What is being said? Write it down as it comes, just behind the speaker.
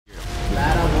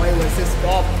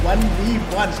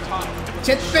1v1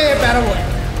 चित पे पैराबॉय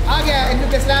आ गया,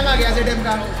 इनके स्लैम आ गया ZM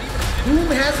का। Whom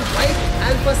has wiped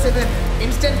Alpha 7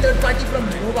 instant third party from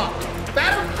Nova?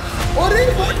 और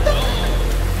what the?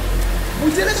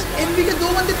 मुझे ना एनवी के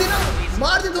 2 बंदे थे ना,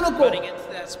 मार दे दोनों को।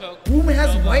 Whom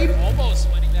has wiped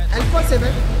Alpha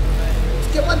 7?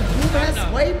 उसके बाद Whom has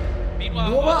wiped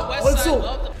Nova also?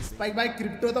 Spike भाई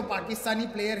क्रिप्टो तो पाकिस्तानी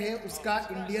प्लेयर है, उसका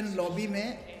इंडियन लॉबी में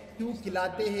क्यों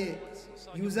खिलाते हैं?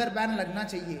 यूजर बैन लगना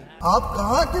चाहिए। आप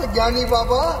कहाँ के ज्ञानी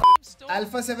बाबा?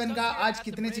 अल्फा 7 का आज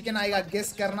कितने चिकन आएगा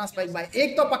गेस करना स्पाइक भाई।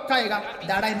 एक तो पक्का आएगा,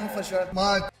 that I know for sure.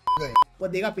 वो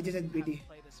देगा पीछे से बेटी।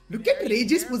 लुक एट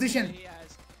रेजिस पोजीशन,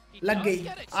 लग गई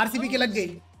आरसीबी के, लग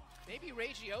गई।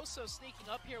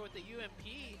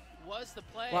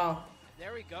 वाह,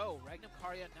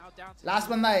 लास्ट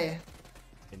बंदा है।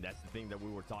 And that's the thing that we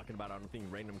were talking about. I don't think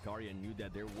Random Karia knew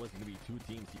that there was going to be 2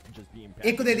 teams. He could just be impacted.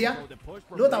 एक को दे दिया,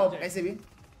 लो था वो ऐसे भी।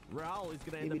 Real is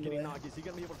going to end up getting knocked. Is he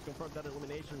going to be able to confront that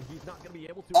elimination? He's not going to be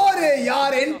able to. अरे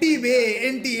यार anti बे,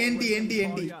 anti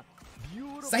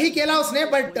सही खेला उसने,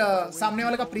 बट सामने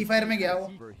वाले का प्री फायर में गया वो।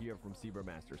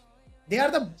 They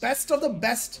are the best of the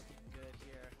best,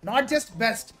 not just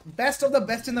best of the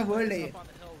best in the world है।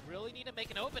 Really need to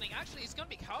make an opening. Actually, it's going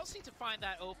to be costly to find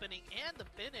that opening and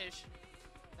the finish.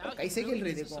 कैसे खेल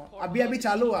रहे देखो, अभी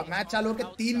चालू हुआ match, चालू होकर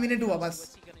 3 मिनट हुआ बस।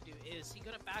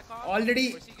 ऑलरेडी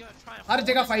हर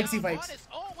जगह फाइट्स ही फाइट्स।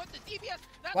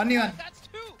 1v1।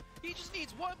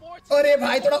 अरे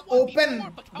भाई थोड़ा ओपन,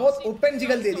 बहुत ओपन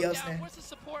जिगल दे दिया उसने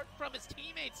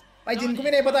भाई। जिनको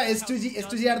भी नहीं पता,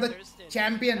 S2G are the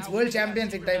champions, world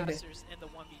champions एक टाइम पे,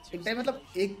 एक टाइम मतलब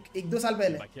एक 2 साल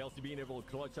पहले।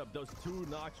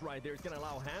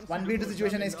 1v2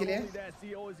 सिचुएशन है इसके लिए,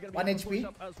 1 HP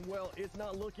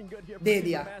दे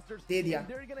दिया।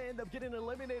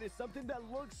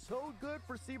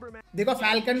 देखो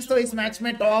फैल्कन्स तो इस मैच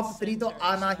में टॉप 3 तो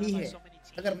आना ही है,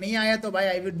 अगर नहीं आया तो भाई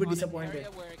आई वुड बी डिसअपॉइंटेड।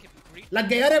 लग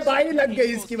गई, अरे भाई लग गई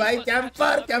इसकी भाई।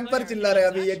 कैंपर चिल्ला रहे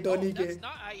अभी ये टोनी के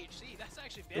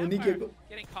को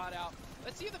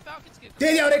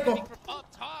दे दिया और एक को।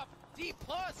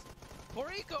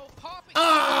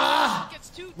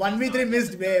 1v3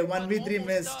 मिस्ड बे, 1v3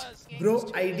 missed bro.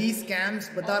 ID scams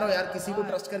बता रहा हूँ यार, किसी को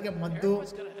ट्रस्ट करके मत दो,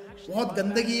 बहुत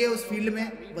गंदगी है उस फील्ड में,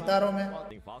 बता रहा हूँ मैं।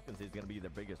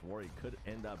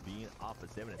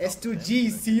 S2G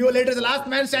see you later, the last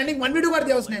man standing, 1v2 कर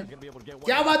दिया उसने,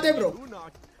 क्या बात है bro.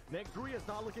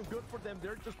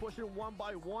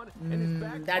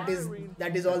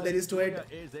 That is all there is to it।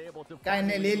 Kine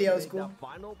ने ले लिया उसको।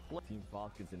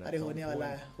 अरे होने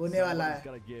वाला है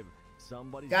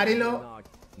कैरी लो,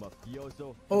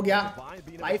 हो गया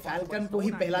भाई। फैल्कन को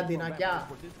ही पहला देना क्या?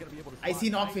 IC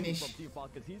knock finish.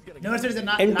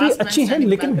 एंट्री अच्छी है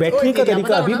लेकिन बैठने का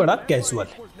तरीका अभी बड़ा कैजुअल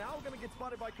है।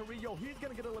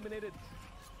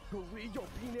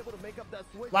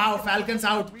 Wow, falcons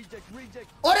out.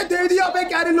 अरे दे दिया बे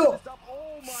कैरी लो।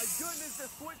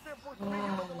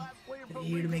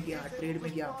 ट्रेड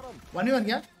में गया 1v1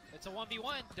 क्या?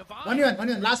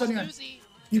 1v1 last 1v1।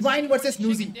 Divine versus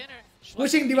Nuzi.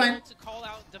 Pushing Divine.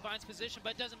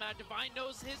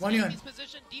 1v1।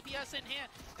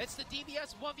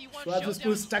 स्वाद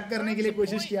उसको स्टक करने के लिए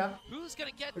कोशिश किया,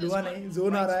 हुआ नहीं,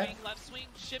 जोन आ रहा है।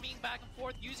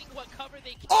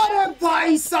 अरे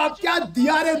भाई साहब क्या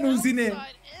दिया रे नूजी ने,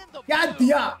 क्या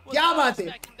दिया, क्या बात है।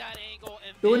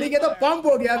 टोनी के तो पंप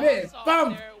हो गया बे,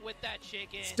 पंप।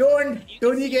 स्टोन,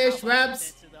 टोनी के श्वैब्स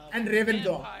एंड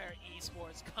रेवेनक्लॉ।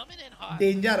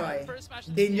 डेंजर भाई,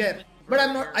 danger. But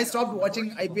I stopped watching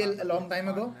IPL a long time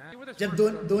ago। जब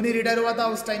धोनी रिटायर हुआ था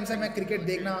उस टाइम से मैं क्रिकेट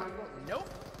देखना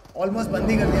ऑलमोस्ट बंद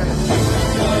ही कर दिया था।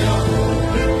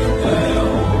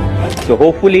 So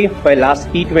hopefully by last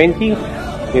T20,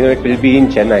 it will be in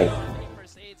Chennai।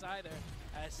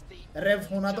 रेव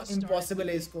होना तो इम्पॉसिबल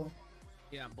है इसको,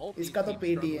 इसका तो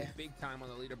पेट ही है।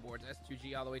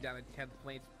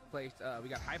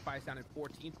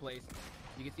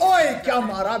 ओए क्या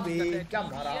मारा बे, क्या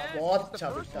मारा, बहुत अच्छा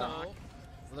बेटा,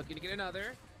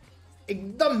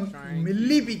 एकदम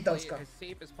मिली पीक था उसका।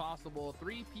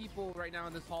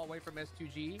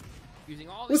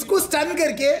 उसको स्टन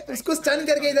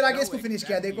करके इधर आके इसको फिनिश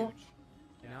किया, देखो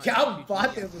क्या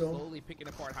बात है ब्रो।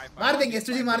 मार देंगे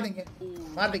S2G, मार देंगे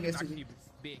S2G।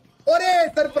 अरे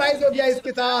सरप्राइज हो गया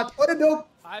इसके साथ। अरे दो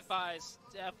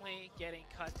definitely getting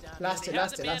cut down. Last. Into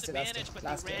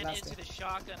the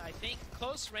shotgun. I think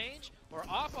close range or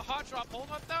off a hot drop.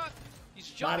 Hold on that. He's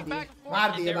jumping back and forth. मार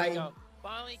दिए भाई।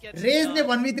 रेज ने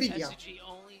 1v3 किया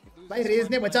भाई, रेज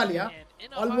ने बचा लिया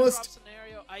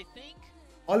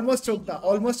ऑलमोस्ट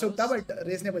चोक था बट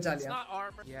रेस ने बचा लिया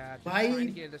भाई।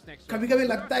 कभी कभी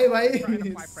लगता है भाई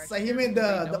सही में the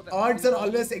odds are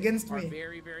always against me.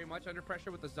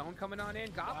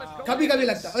 कभी कभी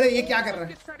लगता है अरे ये क्या कर रहा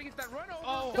है,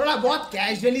 थोड़ा बहुत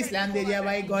कैजुअली स्लैम दे दिया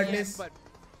भाई गॉडलेस,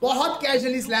 बहुत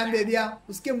कैजुअली स्लैम दे दिया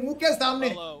उसके मुंह के सामने,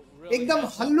 एकदम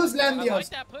हल्लू स्लैम दिया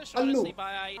हल्लू।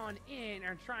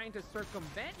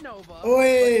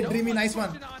 ओए dreamy nice one,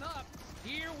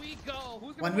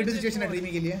 1v2 situation है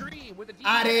ड्रीमी के लिए।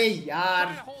 अरे यार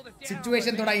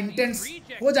सिचुएशन थोड़ा इंटेंस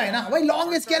हो जाए ना भाई।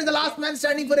 Long square the last man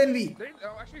standing for N V.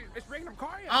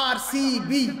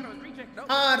 RCB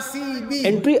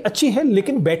entry अच्छी है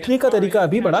लेकिन बैठने का तरीका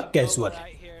अभी बड़ा कैजुअल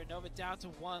है।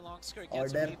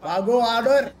 Order, Pago,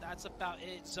 order. That's about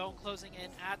it. Zone closing in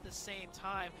at the same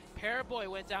time. PARABOY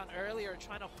went down earlier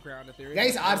trying to.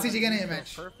 Guys, RC chicken है मैच।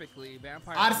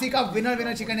 RC का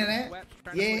विनर चिकन है।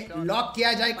 ये लॉक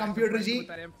किया जाए computer ji.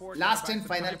 Last and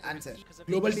final answer.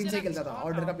 Global team से खेलता था।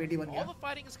 Order का पेटी बन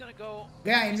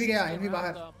गया। एनवी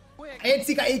बाहर।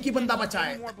 एचसी का एक ही बंदा बचा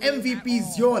है, MVP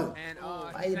जोल।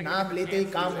 भाई नाम लेते ही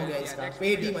काम हो गया इसका,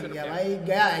 पेटी बन गया भाई।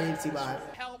 गया है एचसी बाहर।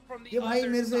 ये भाई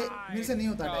मेरे से नहीं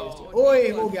होता डाइजेस्ट। ओए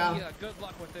हो गया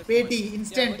पेटी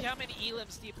instant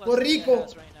for RIICO.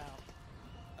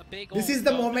 This is the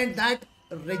moment that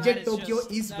reject Tokyo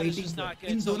is waiting for.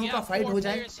 इन दोनों का फाइट हो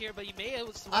जाए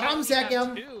आराम से आके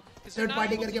हम थर्ड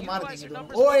पार्टी करके मार देंगे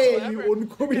दोनों। ओए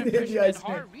उनको भी दे दिया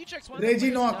इसने।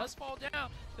 रेजी knock.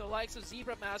 The likes of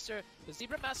Zebra Master. The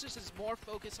Zebra Masters is more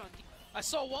focused on. I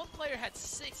saw one player had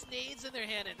 6 nades in their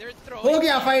hand and they're throwing. हो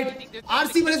गया फाइट।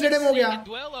 आरसी वर्सेस रेडम हो गया।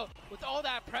 Duello with all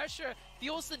that pressure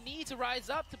feels the need to rise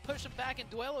up to push him back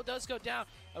and Duello does go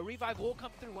down. A revive will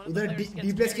come through. One of the players gets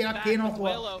डीप्लेस किया केन of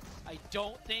हुआ। Duello I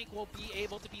don't think will be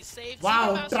able to be saved. Wow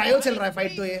trial चल रहा है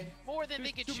fight तो ये। More than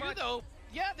they could chew though.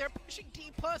 Yeah, they're pushing D+.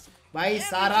 भाई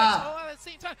सारा at the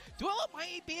same time. Duello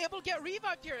might be able to get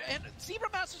revived here and Zebra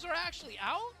Masters are actually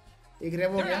out. एक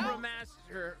रेव हो गया,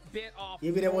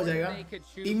 ये भी रेव हो जाएगा।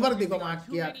 टीम वर्क देखो मार्क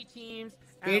किया,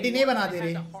 पेटी नहीं बना दे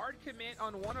रहे।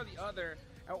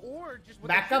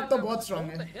 बैकअप तो बहुत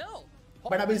स्ट्रांग है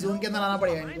बट अभी जोन के अंदर आना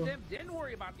पड़ेगा इनको।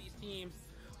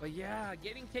 But yeah,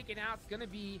 getting taken out is going to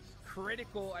be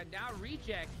critical, and now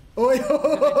reject.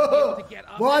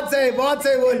 बहुत सही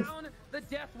बोल। The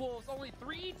Death Wolves, only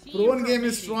 3 teams. Prone game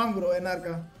is strong, bro. NR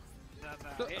का।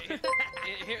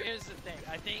 Here's the thing.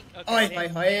 I think.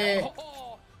 Okay.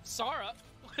 Sara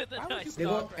with a nice.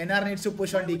 देखो, NR needs to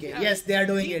push on DK. Yes, they are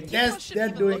doing it. Yes, they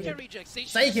are doing it.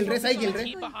 सही खेल रहे।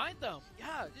 Behind them.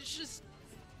 Yeah, it's just.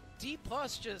 D+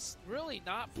 just really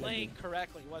not playing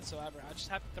correctly whatsoever. I just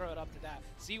have to throw it up to that.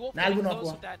 Z-Wolf getting close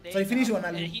with that nade. Sorry, finish one,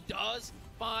 and he does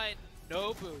find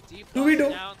Nobu. D+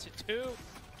 down to 2.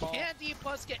 Can D+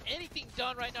 get anything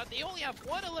done right now? They only have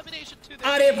 1 elimination to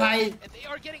their अरे भाई, and they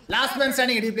are getting last man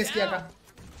standing replace किया था।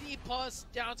 D+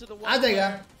 down to the 1. आ जाएगा,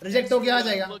 reject हो गया आ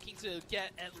जाएगा। Looking to get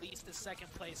at least the 2nd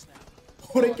place now.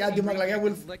 अरे क्या दिमाग लगा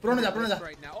वुल्फ। प्रोनो जा।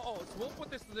 Oh, Wolf with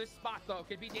this spot though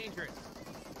could be dangerous.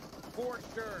 For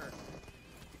sure.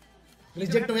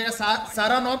 Reject हो गया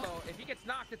सारा knock. If he gets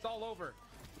knocked, it's all over.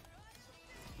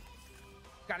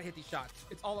 Gotta hit these shots.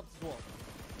 It's all up to Wolf.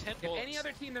 10 if any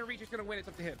other team than Reach is gonna win,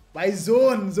 it's up to him. By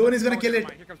zone is gonna kill it.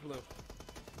 Here comes Blue.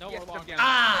 No more long.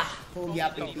 हो गया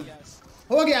पेटी।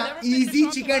 हो गया easy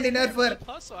chicken dinner for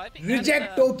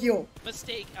Reject Tokyo.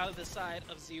 Mistake out of the side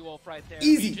of Z-Wolf right there.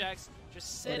 Easy. Rejects just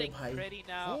sitting ready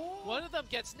now. One of them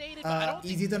gets naded, but I don't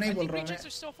easy think, तो नहीं I बोल think रहा Rejects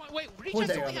मैं। are still fine. Wait,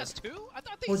 Rejects only has 2? I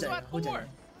thought they still had 4.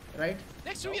 Right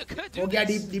Next to me, could do हो गया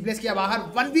डीप्लेस किया बाहर।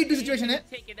 1v2 situation है।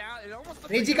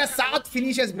 रेजी का 7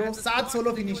 finishes bro, 7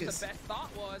 solo finishes.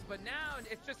 But now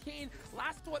it's just Kane.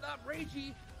 Last one up,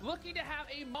 Reggie looking to have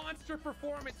a monster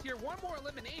performance here. One more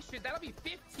elimination, that'll be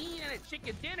 15 and a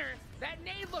chicken dinner. That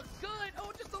nade looks good.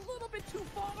 Oh, just a little bit too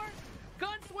far.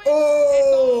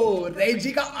 Oh,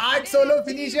 Reggie का 8 solo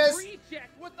finishes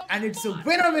and it's a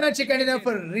winner chicken dinner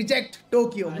for Reject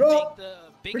Tokyo, bro.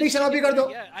 Prediction अभी कर दो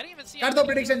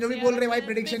prediction. जो भी बोल रहे भाई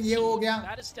prediction ये हो गया।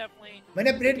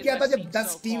 मैंने प्रेडिक्ट किया था जब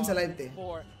 10 टीम्स अलाइव थे,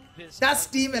 10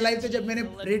 टीम अलाइव थे जब मैंने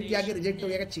प्रेडिक्ट किया कि रिजेक्ट हो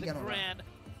गया का चिकन होगा।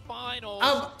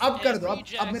 अब कर दो,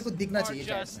 अब मेरे को दिखना चाहिए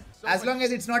चैट में। As long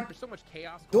as it's not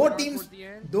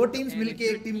दो टीम्स मिलके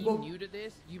एक टीम को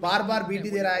बार बीट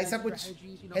दे रहा है, ऐसा कुछ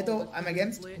है तो आई एम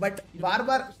अगेंस्ट। बट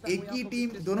बार एक ही टीम,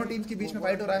 दोनों टीम्स के बीच में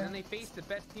फाइट हो रहा है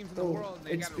तो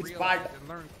इट्स पार्ट।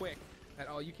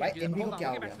 भाई एनबी को क्या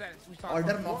हो गया?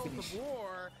 Order not finish.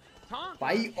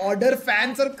 भाई order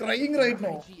fans are crying right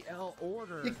now.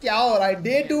 ये क्या हो रहा है?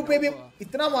 डे 2 पे भी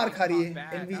इतना मार खा रही है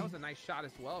एनवी।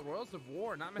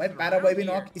 भाई पैराबॉय भी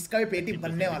नॉक, इसका भी पेटी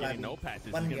बनने वाला है,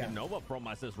 बन गया।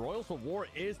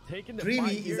 3v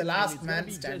is the last man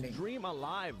standing.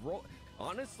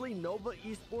 Honestly, Nova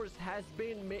Esports has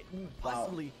been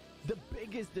possibly the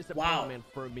biggest disappointment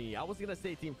for me. I was gonna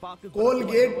say Team Falcons.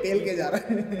 Colgate tell के जा रहा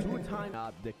है।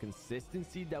 The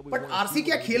consistency that we. But RC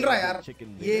क्या खेल रहा है यार?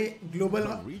 ये global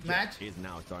match.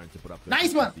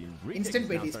 Nice one. Instant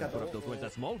पेटी इसका तो।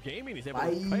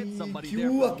 भाई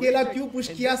क्यों अकेला क्यों पुश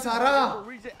किया सारा?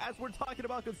 As we're talking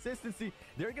about consistency,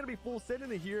 they're gonna be full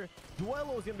sending it here.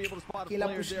 Duelo is gonna be able to spot a अकेला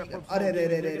player पुश there. अरे रे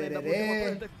रे रे रे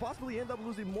रे। They possibly end up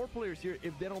losing more players here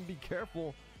if they don't be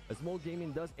careful. As Small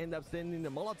Gaming does end up sending the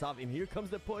Molotov, and here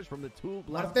comes the push from the two.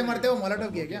 मरते मरते वो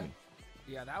Molotov किया क्या?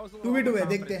 Yeah, that was a 2v2 है,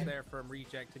 देखते हैं। there from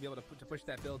Reject to be able to push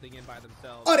that building in by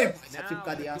themselves. अरे Now,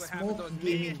 चिपका दिया let's see what happens. Smoke Those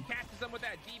Gaming। mid catches them with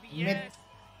that DBS,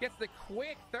 gets the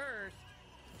quick thirst.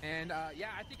 And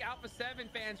yeah, I think Alpha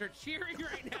 7 fans are cheering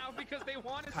right now because they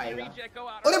want to see Reject go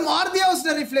out. अरे मार दिया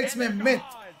उसने reflex में myth.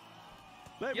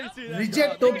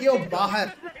 Reject Tokyo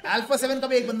बाहर। Alpha 7 का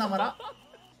भी एक बंदा मरा।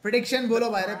 प्रेडिक्शन बोलो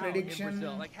भाई, प्रेडिक्शन।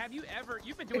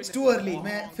 It's too early,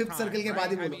 मैं 5th सर्कल के बाद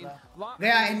ही बोलूंगा।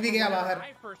 गया एनवी गया बाहर,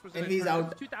 एनवी इज आउट।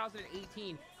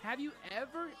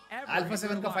 Alpha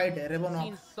 7 का फाइट है, रेबो knock.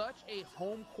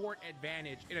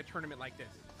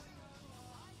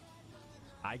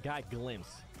 I got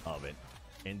glimpse of it.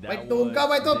 And भाई टोंका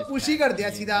भाई तो पुश ही कर दिया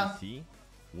सीधा।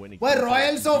 भाई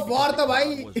रॉयल्स ऑफ वॉर तो भाई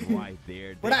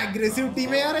बड़ा एग्रेसिव टीम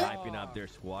है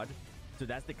यार। So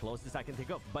that's the closest I can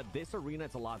think of. But this arena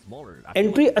is a lot smaller.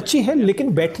 Entry अच्छी है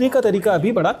लेकिन बैठने का तरीका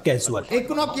अभी बड़ा कैजुअल। एक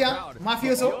को नॉक किया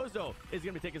माफियोसो,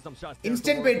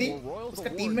 इंस्टेंट पेटी, उसका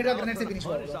टीममेट का ग्रेनेड से फिनिश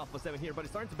हुआ।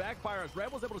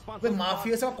 भाई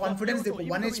माफियोसो का कॉन्फिडेंस देखो,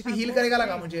 1 HP हील करेगा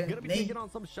लगा मुझे, नहीं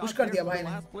पुश कर दिया भाई ने।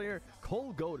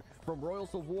 Cold Goat from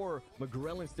Royals of War.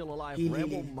 McGrellan still alive.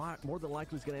 Rebel more than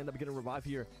likely is going to end up getting revived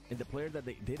here. And the player that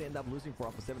they did end up losing for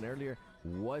Alpha 7 earlier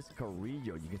was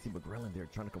Carrillo. You can see McGrellan there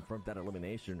trying to confront that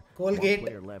elimination. Colgate. One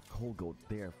player left. Cold Goat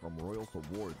there from Royals of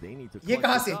War. They need to. ये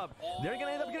कहाँ से? They're going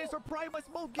to end up getting surprised by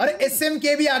Smoke. अरे SMK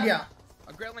भी आ गया।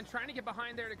 McGrellan trying to get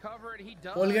behind there to cover it. He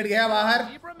does. Colgate गया बाहर।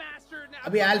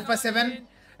 अभी Alpha 7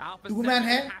 2 man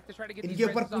है, इनके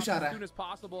ऊपर पुश आ रहा है।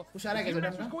 पुश आ रहा है क्या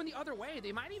जडम?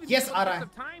 यस आ रहा है।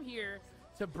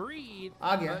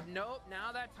 आ गया।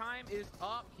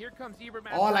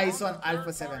 All eyes on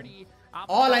Alpha 7.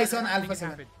 All eyes on Alpha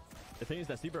 7. The thing is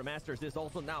that Zebra Masters is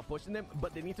also now pushing them,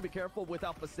 but they need to be careful with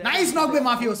Alpha 7. Nice knock by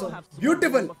Mafioso.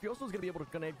 Beautiful. Mafioso is going to be able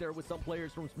to connect there with some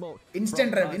players from Smoke.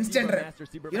 Instant rev, instant rev.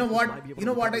 You know what? You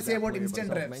know what I say about instant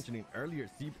revs? Mentioning earlier,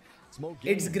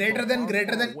 It's greater than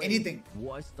anything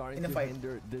was starting in a to fight.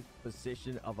 hinder the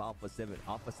position of Alpha 7.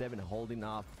 Alpha 7 holding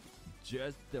off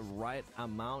just the right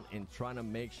amount and trying to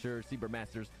make sure Zebra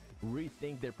Masters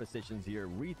rethink their positions here.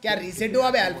 क्या reset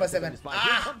हुआ बे Alpha 7?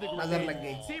 नजर लग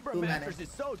गई। 2 man है।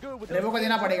 रेबो को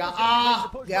देना पड़ेगा।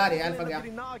 गया रे Alpha गया।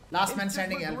 Last man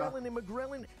standing Alpha।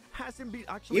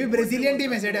 ये भी ब्राजीलियन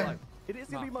टीम है ZM।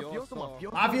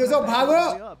 माफियोसो भागो।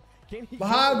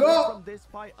 भागो। From this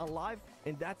fight alive,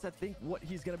 and that's I think what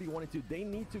he's gonna be wanting to. They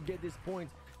need to get this point.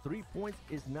 3 points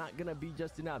is not gonna be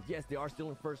just enough. Yes, they are still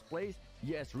in first place.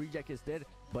 Yes, Reject is dead,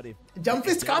 but if jump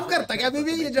fist काम करता क्या अभी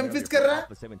भी? ये jump fist कर रहा है।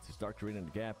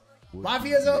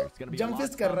 माफियोसो jump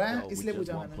fist कर रहा है, इसलिए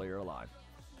पूछा मैंने।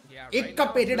 एक का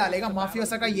पेटे डालेगा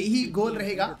माफियोसा का, यही गोल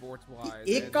रहेगा।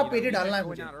 एक का पेटे डालना है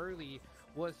मुझे।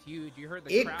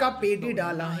 एक का पेटे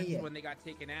डालना ही है।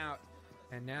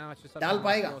 And now it's just डाल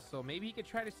पाएगा। So maybe he could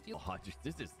try to steal.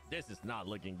 This is not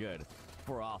looking good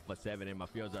for Alpha 7 and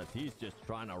Mafiosa. He's just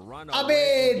trying to run. अबे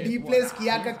deep place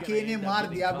किया का K ने मार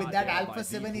दिया। With that Alpha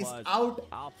 7 is out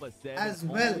as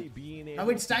well. Now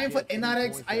it's time for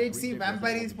NRX, IHC,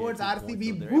 Vampire Esports, RCB,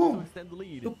 boom,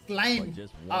 to climb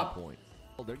up.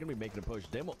 They're gonna be making a push.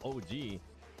 Demo OG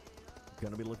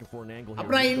gonna be looking for an angle here.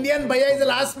 अपना Indian भैया is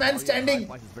the last man standing.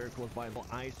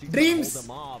 Dreams.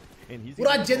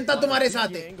 पूरा जनता तुम्हारे साथ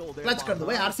है। Clutch कर दो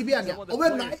भाई, RCB आ गया।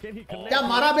 ओवर क्या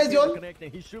मारा बे जोल?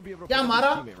 क्या मारा?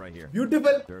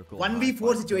 ब्यूटीफुल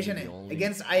 1v4 सिचुएशन है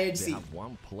अगेंस्ट IHC।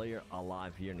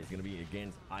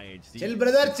 चल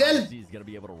ब्रदर चल।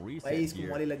 भाई इसको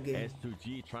मोली लग गई।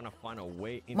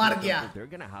 मार गया।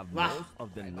 वाह।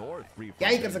 क्या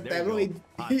ही कर सकता है bro?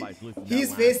 He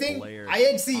is facing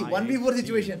IHC 1v4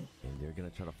 situation.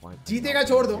 जीतेगा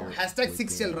छोड़ दो।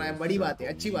 #6 चल रहा है, बड़ी बात है,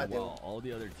 अच्छी बात है।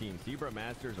 Zebra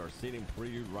Masters are sitting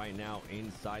pretty right now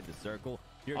inside the circle.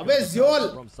 अबे ज़ोल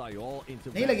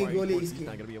नहीं लगी गोली इसकी,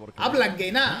 अब लग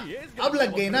गई ना, अब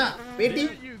लग गई ना पेटी।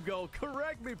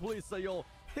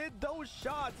 Hit those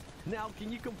shots. Now,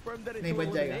 can you confirm that it's नहीं, बच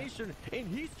जाएगा, elimination?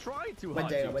 And he's trying to. बच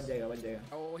जाएगा, बच जाएगा, बच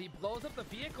जाएगा। Oh, he blows up the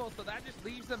vehicle, so that just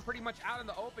leaves them pretty much out in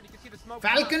the open. You can see the smoke.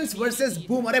 Falcons versus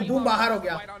Boom, अरे Boom बाहर हो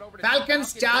गया।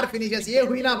 Falcons 4 finishes, ये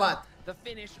हुई ना बात।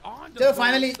 चलो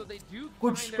फाइनली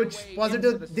कुछ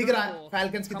पॉजिटिव दिख रहा है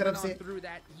फैल्कन्स की तरफ से।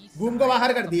 बूम को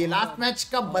बाहर कर दिए, लास्ट मैच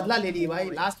का बदला ले लिए भाई।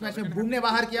 लास्ट मैच में बूम ने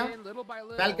बाहर किया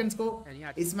फैल्कन्स को,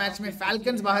 इस मैच में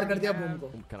फैल्कन्स बाहर कर दिया बूम को।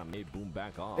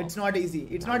 It's not easy,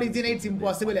 it's not easy नहीं, इट्स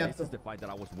इम्पॉसिबल है अब तो।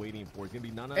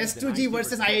 S2G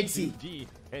वर्सेस IHC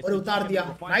और उतार दिया,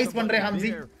 नाइस बन रहे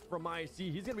हमजी।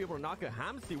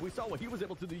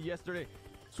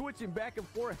 Switching back and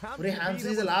forth. Hamzy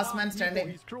is the last man standing.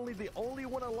 He's currently the only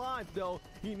one alive, though.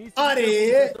 He needs to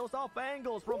those off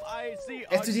angles from IHC.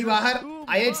 S2G बाहर,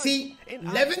 IHC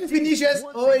 11 finishes.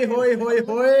 ओए होए होए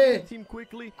होए।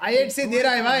 IHC दे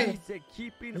रहा है भाई।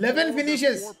 11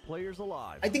 finishes.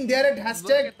 I think they are at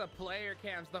hashtag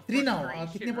 3 now.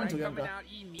 कितने points हो गए उनका?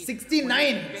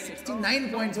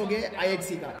 69 points हो गए IHC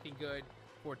का।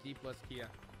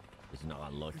 It's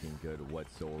not looking good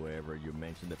whatsoever. You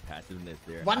mentioned the passiveness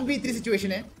there. 1v3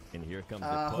 situation है। And here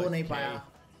comes the हो नहीं पाया।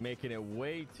 Making it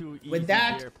way too easy With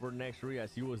that, there for next re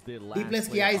as he was the D plus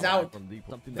की eyes out.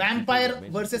 Vampire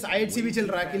versus IHC भी चल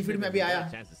रहा है, kill feed में भी आया।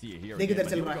 देख इधर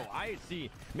चल रहा है। IHC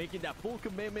making that full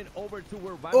commitment over to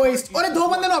where Vampire। अरे दो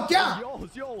बंदे नो क्या?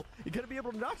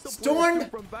 Stoned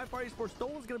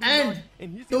and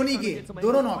Tony के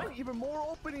दोनों no. Even more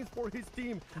openings for his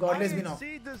team. Godless भी no. IHC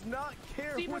does not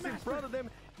care who's in front of them.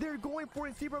 They're going for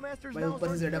it. Zebra Masters भाई now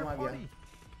ऊपर से ZM आ गया।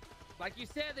 Like you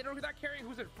said, they don't care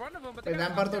who's in front of them, but they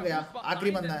Vampire तो गया,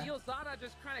 आखिरी बंदा है।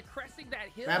 just kind of cresting that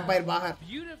hill. Vampire बाहर।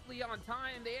 Beautifully on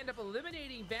time, they end up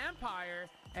eliminating Vampire,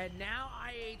 and now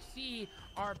IHC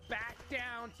are back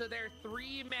down to their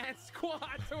 3-man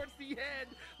squad towards the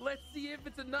end. Let's see if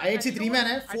it's enough. IHC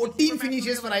 3-man है, 14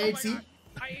 finishes for IHC.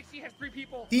 IHC has 3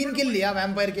 people. 3 kill लिया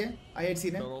Vampire के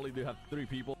IHC ने। Not only do you have 3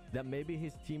 people that maybe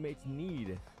his teammates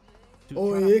need. ओ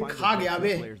ये खा गया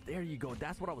बे।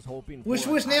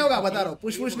 Push नहीं होगा, बता रहा हूँ,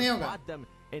 पुश नहीं होगा।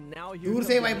 दूर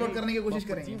से वाइप आउट करने की कोशिश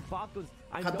करेंगे।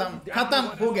 खत्म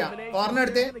हो गया, कॉर्नर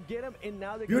थे।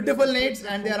 Beautiful nets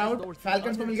and they are out.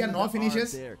 Falcons को मिल गया 9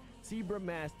 फिनिशेस।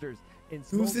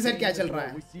 दूसरी साइड क्या चल रहा है?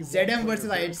 ZM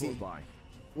वर्सेस IHC,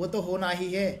 वो तो होना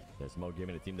ही है।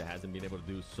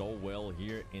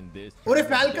 और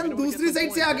फैल्कन दूसरी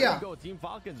साइड से आ गया।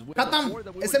 खत्म,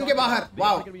 SM के बाहर।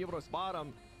 Wow.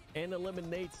 And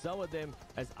eliminate some of them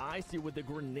as IC with the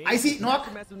grenade. IC knock.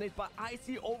 Massive nades, but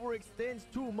IC overextends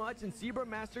too much, and Zebra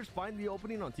Masters find the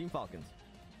opening on Team Falcons.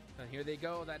 And here they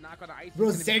go. That knock on IC. Bro,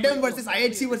 ZM versus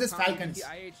IHC versus Falcons.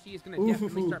 IHC is going to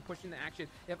definitely start pushing the action.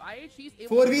 If IHC is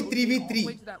able 4v3v3,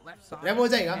 to that left side, rev हो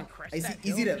जाएगा. IC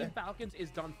easy rev है. Falcons is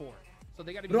done for. So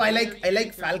they got to. Bro, I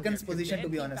like Falcons position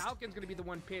to be honest. Falcons going to be the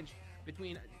one pinch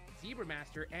between Zebra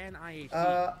Master and IHC.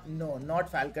 No, not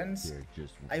Falcons.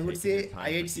 I would say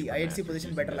IHC. IHC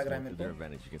position better लग रहा है मेरे को,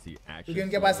 क्योंकि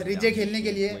उनके पास रिजे खेलने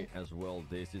के लिए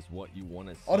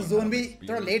और जोन भी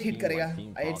थोड़ा लेट हिट करेगा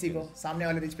IHC को, सामने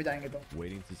वाले रिज पे जाएंगे तो,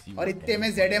 और इतने में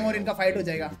ZM और इनका फाइट हो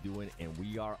जाएगा। And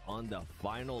we are on the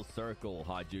final circle,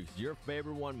 Hajux. Your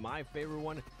favorite one, my favorite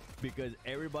one. Because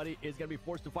everybody is going to be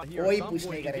forced to fight here. कोई पुश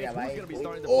नहीं करेगा भाई। It's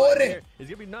going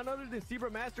to be none other than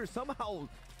Zebra Master somehow.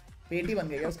 पेटी बन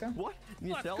गया उसका। What?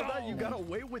 Zelda, you got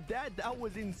away with that? That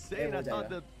was insane. I thought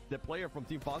the player from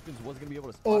Team Falcons wasn't going to be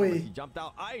able to spot him. He jumped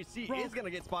out. IHC is going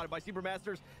to get spotted by Zebra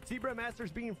Masters. Zebra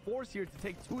Masters being forced here to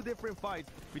take 2 different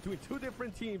fights between 2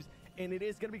 different teams, and it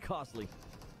is going to be costly.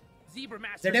 Zebra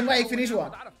Masters. ZM का एक finish हुआ।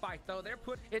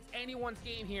 It's anyone's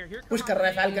game here. Push कर रहा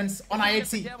है Falcons on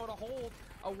IHC.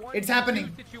 It's happening.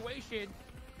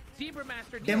 Zebra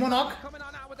Master Demo knock. Coming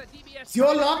on out with a DBS.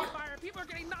 Zero knock. People are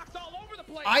getting knocked all over the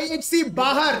place. IHC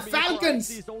बाहर, Falcons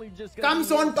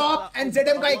comes on top, and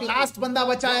ZM का एक last बंदा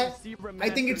बचा है। I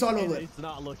think it's all over.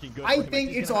 I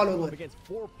think it's all over.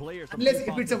 Unless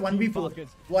if it's a 1v4,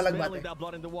 वो अलग बात है।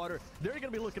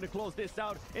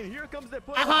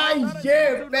 हाँ, ये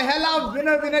पहला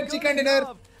winner chicken dinner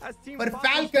पर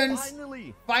Falcons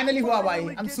finally हुआ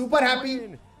भाई। I'm super happy.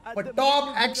 For top,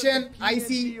 action,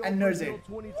 IC, and Nerzed.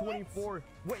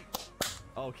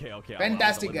 Okay.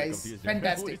 Fantastic, guys.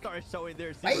 Fantastic.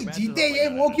 भाई जीते ये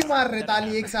वो क्यों मार रहे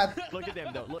ताली एक साथ?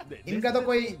 इनका तो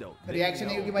कोई रिएक्शन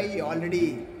नहीं, क्योंकि भाई ऑलरेडी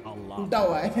टूटा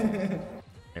हुआ है।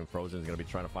 And Frozen is going to be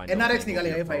trying to find NRX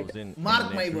निकालेगा ये fight.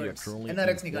 Mark my words.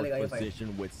 NRX निकालेगा ये fight.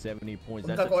 Position with 70 points.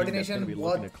 उनका coordination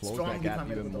बहुत strong दिखा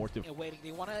मेरे को.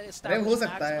 अरे हो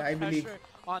सकता है, I believe.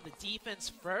 On the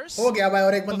defense first. हो गया भाई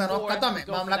और एक बंदा नॉक खत्म है,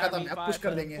 मामला खत्म है, अब पुश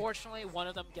कर देंगे. Unfortunately, one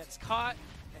of them gets caught,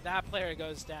 and that player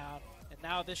goes down. And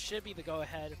now this should be the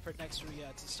go-ahead for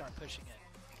Nextria to start pushing it.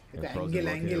 Angle खेल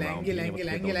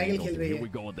रही है. Here we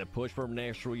go with the push from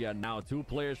Nextria. Now 2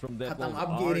 players from that खत्म, are अब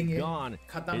गिरेंगे. gone.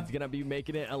 खत्म. It's gonna be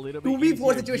making it a little bit 2v4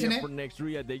 easier situation है. for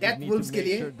Nextria. They Death just need Wolves to के make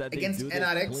लिए sure that they against do this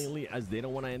NRX. cleanly, as they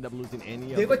don't want to end up losing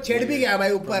any of देखो छेड़ भी गया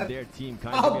भाई ऊपर.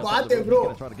 क्या बात है bro.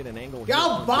 क्या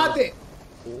बात है.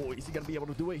 Oh, is he gonna be able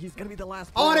to do it? He's gonna be the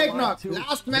last. और एक knock.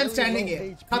 Last man standing है.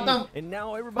 खत्म. And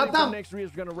now everybody from Nextria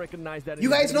is gonna recognize that. You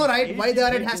guys know right why they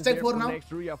are at #4 now?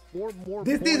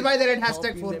 This is why they're at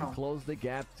 #4 now. Close the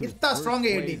gap. इतना strong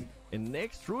है ये team. And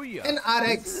Nextria,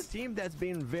 NRX. this is a team that's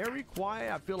been very quiet.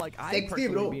 I feel like I Sexy,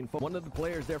 personally bro. been one of the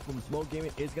players there from Smoke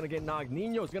Gaming is gonna get knocked.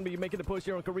 Nino is gonna be making the push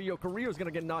here on Carrillo. Carrillo is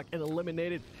gonna get knocked and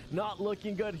eliminated. Not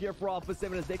looking good here for Alpha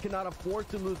 7 as they cannot afford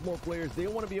to lose more players. They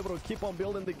want to be able to keep on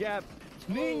building the gap.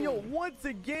 Nino once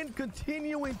again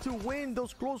continuing to win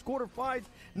those close quarter fights.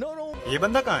 No. ये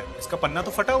बंदा कहाँ है? इसका पन्ना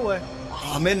तो फटा हुआ है.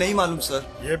 हमें नहीं मालूम सर.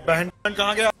 ये बहन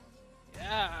कहाँ गया?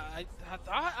 Yeah, I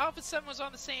thought Alpha 7 was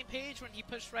on the same page when he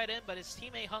pushed right in, but his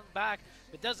teammate hung back.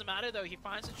 It doesn't matter though, he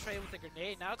finds a trade with a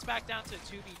grenade. Now it's back down to a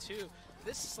 2v2.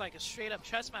 This is like a straight up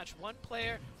chess match. One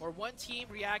player or one team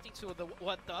reacting to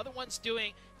what the other one's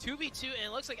doing. 2v2, and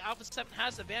it looks like Alpha 7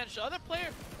 has the advantage. The other player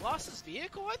lost his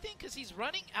vehicle, I think, because he's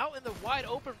running out in the wide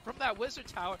open from that wizard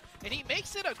tower, and he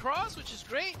makes it across, which is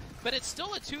great, but it's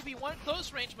still a 2v1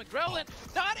 close range. McGrellin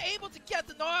not able to get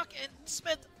the knock, and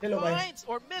Smith finds,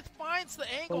 or Myth finds the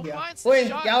angle, finds the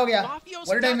shot. क्या हो गया? Mafioso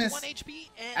What did I down to miss? 1 HP,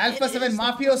 and Alpha 7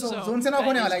 Mafioso zone से knock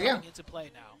होने वाला है क्या? Into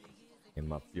play now. And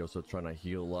Mafioso trying to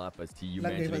heal up as TU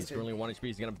mentioned. He's currently 1 HP.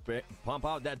 He's going to pump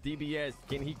out that DBS.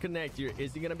 Can he connect here?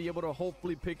 Is he going to be able to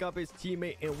hopefully pick up his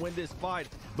teammate and win this fight?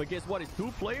 But guess what? It's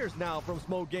 2 players now from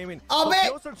Smoke Gaming.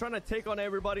 Mafioso trying to take on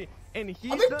everybody. And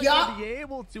he's not going to be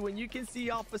able to. And you can see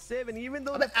Alpha 7, even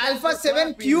though Alpha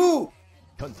 7 Q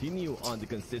continue on the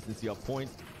consistency of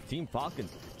points. Team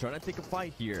Falcons trying to take a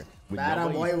fight here.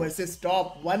 Paraboy versus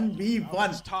top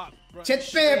 1v1. Top. Chet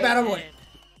pe hai Paraboy.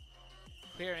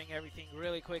 Clearing everything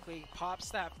really quickly,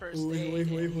 pops that first aid.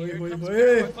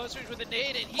 Closer with a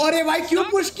nade, and अरे भाई क्यों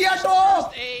push किया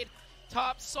top?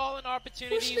 Top solid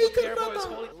opportunity. Push नहीं करना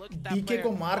था. DK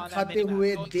को मार खाते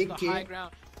हुए देख के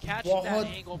बहुत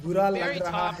बुरा लग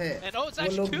रहा है.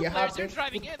 वो लोग यहाँ पे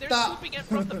कुत्ता.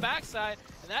 from the backside,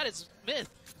 and that is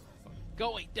Myth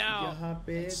going down.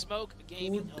 Smoke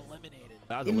Gaming eliminated.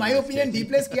 In my opinion, D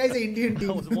Plus किया is an Indian team.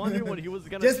 I was wondering what he was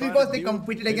gonna just because they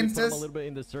competed against us.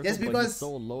 Just because so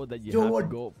low that you जो have वो to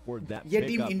go for that ये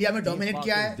team India में dominate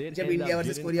किया है जब India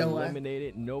versus Korea हुआ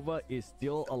है. Nova is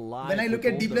still alive. When I look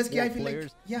at D Plus किया, I feel like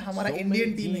yeah हमारा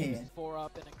Indian team है. 4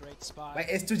 up in a great spot. By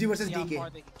S2G versus DK.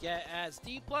 As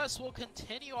D Plus will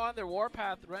continue on their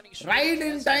warpath running right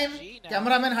in time.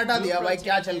 Cameraman हटा दिया भाई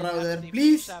क्या चल रहा है उधर.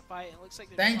 Please.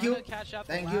 Thank you.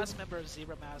 Thank you.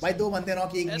 भाई 2 बंदे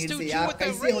नॉक एक मिनट से यार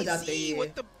कैसे हो जाते हैं ये.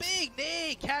 With the big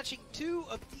nade catching 2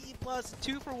 of D Plus,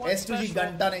 2 for 1 S2G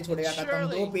घंटा नहीं छोड़ेगा खत्म.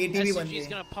 2 पेटी भी बन गए. SUG is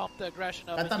gonna pump the aggression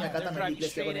up. खत्म है D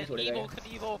Plus के नहीं छोड़ेगा. Evil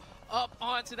Knievel up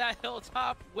onto that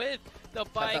hilltop with the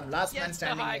bike. Last man gets the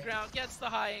standing high ground, gets the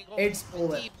high angle. It's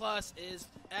over. D Plus is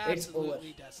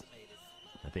absolutely decimated.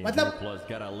 मतलब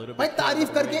भाई तारीफ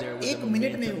करके 1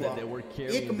 minute नहीं हुआ.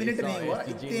 1 मिनट नहीं हुआ.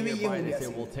 इतने में ये हो गया.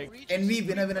 NV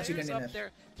winner chicken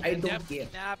dinner. I don't care.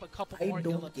 I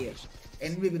don't care.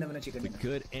 NV winner chicken dinner. We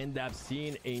could end up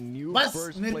seeing a new बस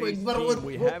first मेरे को place एक बार team.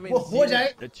 We haven't हो seen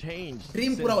जाए. a change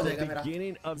Dream since पूरा हो the जाएगा मेरा.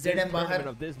 beginning of this ZM बाहर. tournament,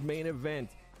 of this main event.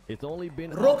 It's only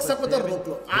been रोक सको तो रोक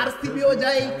लो. RCB हो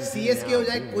जाए, CSK हो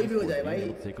जाए, कोई भी हो जाए भाई.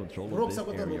 रोक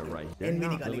सको तो रोक लो. NV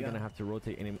Really निकालेगा. gonna have to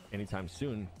rotate anytime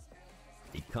soon.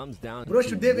 It comes down. Bro,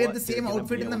 should they wear the same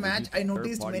outfit in the match? I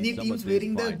noticed many teams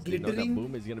wearing the glittering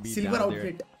silver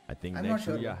outfit. I think I'm not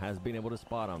sure. Nextria has been able to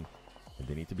spot them. And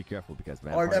they need to be careful because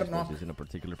Order Vampire knock. is in a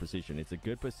particular position. It's a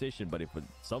good position, but if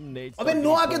some nades. अबे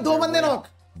no आके 2 बंदे knock.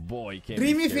 Boy, you can't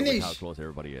Dreamy be scared with finish. how close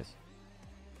everybody is.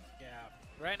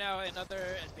 Right now, another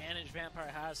advantage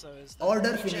Vampire has though is the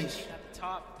order rejecting finish at the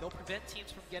top. They'll prevent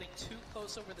teams from getting too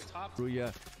close over the top. Ruya,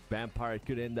 Vampire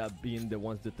could end up being the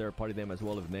ones to third party them as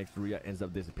well if next Ruya ends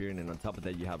up disappearing, and on top of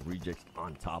that you have rejects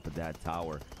on top of that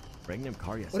tower. Regnum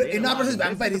Karya. Or NR versus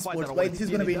Vampire Esports. Why this is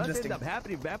going to be interesting.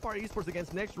 Happening. Vampire Esports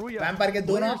against Next Ruya. Vampire के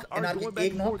 2 knock, NR के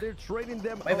 1 knock. They're trading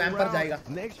them. भाई Vampire जाएगा.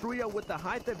 Next Ruya with the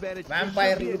height advantage.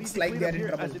 Vampire looks like they are in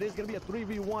trouble. It is going to be a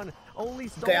 3v1. Only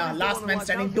गया last man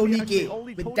standing Tony K.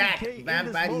 With that,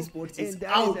 Vampire Esports is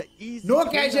out. No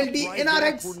casualty.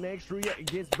 NRX.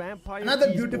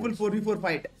 Another beautiful 4v4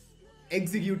 fight.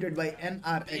 Executed by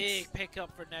NRX. Big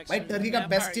pickup for next. भाई Turkey का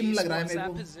best team लग रहा है मेरे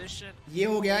को. ये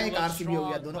हो गया एक आरसीबी हो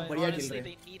गया, दोनों बढ़िया खेल रहे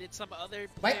हैं.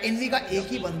 भाई एनवी का एक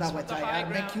ही बंदा बचा यार,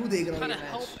 मैं क्यों देख रहा हूँ ये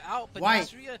मैच? Why?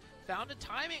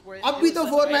 अब भी तो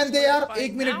 4 मैन थे यार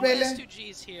 1 मिनट पहले.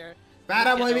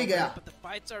 पैराबॉय भी गया.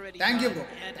 Thank you bro.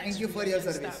 Thank you for your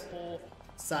service.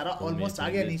 सारा ऑलमोस्ट आ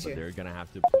गया नीचे.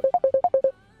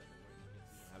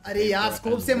 अरे यार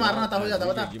स्कोप से मारना था, हो जाता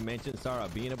बता.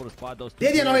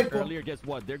 दे दिया ना भाई को. Guess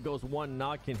what? There goes one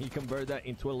knock. Can he convert that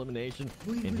into elimination?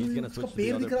 And he's gonna switch to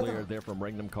the other player there from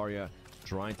Regnum Karya,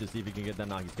 trying to see if he can get that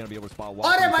knock. He's gonna be able to spot.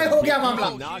 अरे भाई हो गया मामला.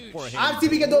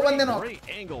 RCB के 2 बंदे knock.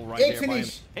 एक finish.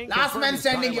 Last man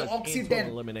standing है oxy 10.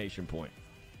 Elimination point.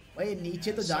 भाई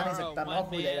नीचे तो जा नहीं सकता,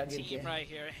 नॉक हो जाएगा गिर के.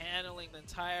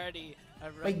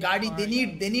 भाई गाड़ी they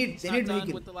need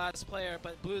vehicle. With the last player,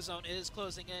 but Blue Zone is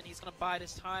closing in. He's going to bide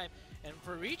his time. And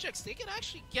for Rejects, they can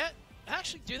actually get.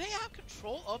 Actually, do they have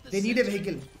control of this? They need a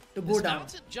vehicle to go down.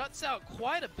 Mountain juts out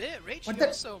quite a bit.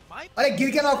 Rejects might. अरे गिर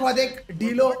के knock हुआ देख.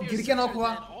 डीलो गिर के knock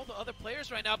हुआ. All the other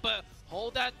players right now, but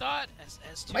hold that thought.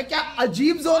 भाई क्या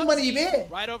अजीब जोन बनी बे.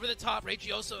 Right over the top,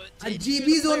 Regioso.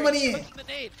 अजीब ही जोन बनी है.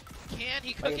 Can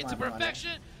he cook it to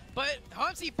perfection? But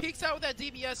Hamzi peeks out with that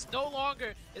DBS. No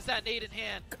longer is that nade in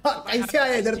hand. कैसे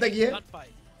आया इधर तक ये?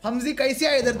 Hamzi कैसे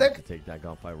आया इधर तक? Take that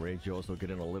gunfight. Rage also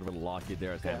getting a little bit locky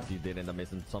there as Hamzi did end up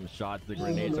missing some shots. The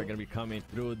grenades are going to be coming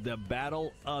through. The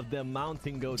battle of the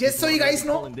mountain goes. Just so you guys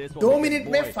know, 2 minutes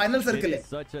में final circle है.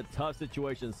 Such a tough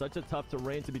situation, such a tough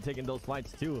terrain to be taking those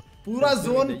fights too. पूरा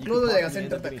zone close हो जाएगा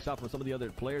center तक. Shot from some of the other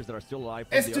players that are still alive.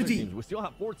 S2G. We still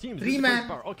have 4 teams. 3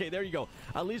 man. Okay, there you go.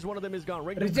 At least one of them is gone.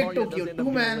 Reject Tokyo.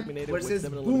 2 man versus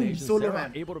Boom solo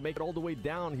man. Able to make it all the way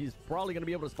down. He's probably going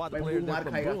to be able to spot the player there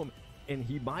from Boom. And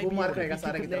he might be able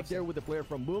to connect there with the player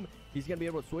from Boom. He's going to be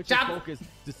able to switch his focus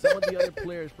to some of the other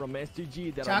players from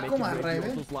STG that are making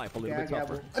Radio's life a little bit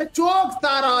tougher. Choke,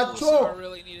 Tara, choke!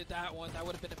 Really needed that one. That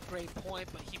would have been a great point,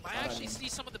 but he might actually see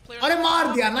some of the players. अरे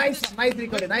मार दिया, nice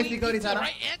recovery, Tara.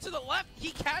 Right and to the left,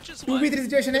 he catches one. 2v3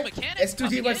 situation है.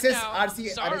 S2G versus RC.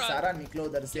 अरे सारा निकलो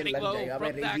उधर से लग जाएगा.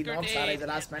 भाई Reggie knock, Sara is the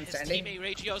last man standing.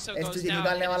 S2G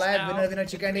निकालने वाला है. Winner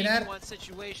chicken dinner.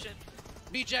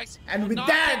 And with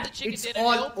that, it's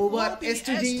all over.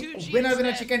 S2G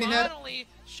winner chicken dinner.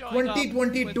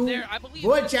 2022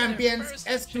 world champions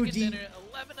S2G.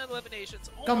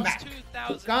 Come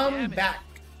back.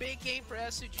 Big game for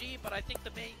S2G, but I think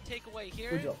the main takeaway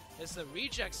here is the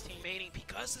Rejects team maining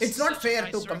because it's not fair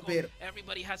to compare.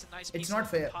 Everybody has a nice piece it's not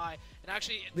fair. Of the pie. And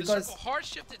actually, because the hard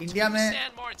shifted to India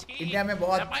San Martin. That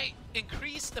बहुत might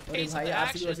increase the pace of the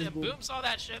action. And Boom saw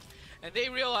that shift, and they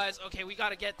realized, okay, we got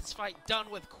to get this fight done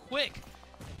with quick.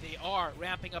 And they are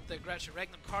ramping up the aggression.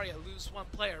 Regnum Karya lose 1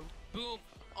 player. Boom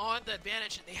on the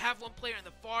advantage, and they have 1 player in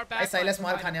the far back. Silas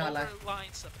मार खाने वाला है.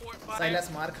 Silas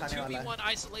मार खाने वाला है. 2v1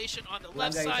 isolation on the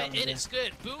left side. It is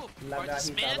good. Boom. लगा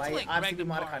ही था भाई. RCB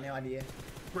मार खाने वाली है.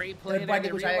 Great play.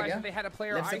 They realized they had a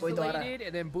player isolated,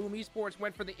 and then Boom Esports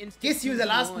went for the instant. Kiss you the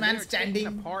last man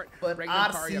standing for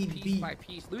RCB. Piece by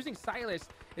piece. Losing Silas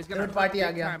is going to hurt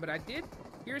big time, but I did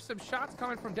hear some shots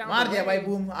coming from down मार the दिया way. भाई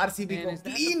Boom RCB को.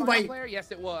 Clean wipe.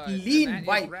 Yes, it was. Clean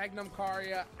wipe. Regnum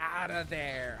Karya out of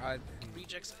there.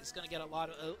 Rejects is going to get a lot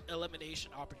of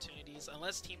elimination opportunities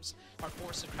unless teams are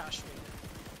forced to crash through.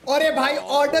 अरे भाई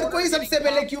order को ही सबसे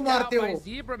पहले क्यों मारते हो?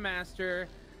 Zebra Master.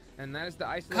 And that is the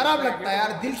isolation. खराब लगता है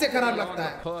यार, दिल से खराब लगता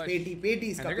है. पेटी इसका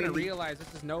पेटी. They're going to realize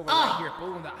this is Nova right here.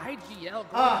 Boom, the IGL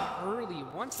going early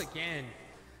once again.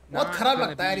 बहुत खराब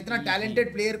लगता है यार, इतना talented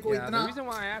player को इतना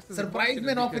surprise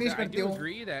में knock finish करते हो. I do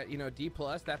agree that, you know, D+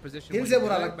 that position. दिल से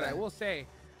बुरा लगता है. I will say,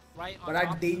 बड़ा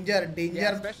danger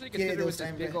especially considering with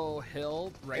this big old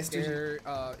hill right there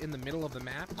in the middle of the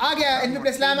map. आ गया, इनमें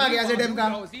प्ले स्लैम आ गया ZM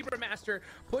का. Zebra Master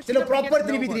चलो proper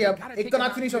 3v3 अब. एक तो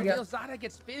knock finish हो गया. Zada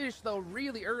gets finished though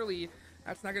really early.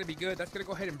 That's not going to be good. That's going to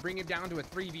go ahead and bring it down to a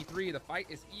 3v3. The fight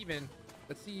is even.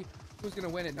 Let's see who's going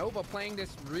to win it. Nova playing this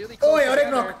really close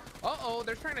together. Uh-oh,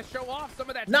 they're trying to show off some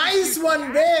of that. Nice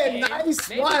one, man. Nice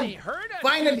one.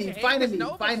 Finally.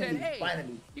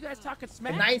 You guys talking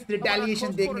smack? Nice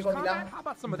retaliation देखने को मिला. How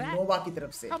about some of that? Nova की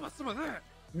तरफ से. How about some of that?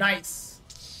 Nice.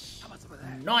 How about some of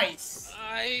that? Nice.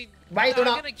 I भाई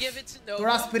थोड़ा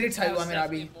थोड़ा spirits high हुआ मेरा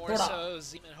अभी थोड़ा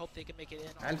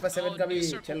अल्फा 7 का भी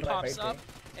चल रहा है fight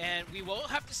and we will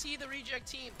have to see the reject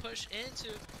team push into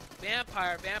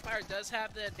Vampire. Vampire does have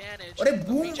the advantage. अरे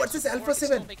Boom versus Alpha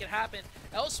 7 make it happen.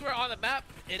 Elsewhere on the map,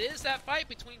 it is that fight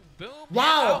between Boom and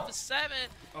wow Alpha 7.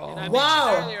 And I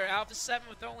wow earlier, Alpha 7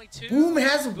 with only 2. Boom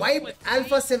has wiped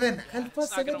Alpha 7. Alpha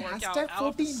 7 #14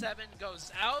 Alpha 7 goes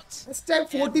out.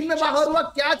 #14 में बाहर हुआ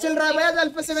क्या चल रहा है भाई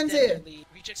Alpha 7 से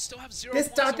they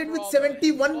started with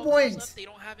 71 points they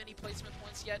don't have any placement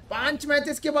points yet 5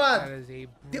 matches के बाद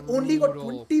they only got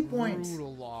 20 points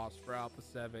brutal loss for Alpha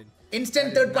 7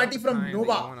 instant third party from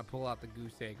Nova I want to pull out the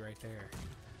goose egg right there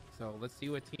so let's see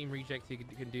what Team Reject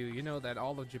can do you know that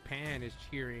all of Japan is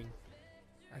cheering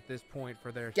at this point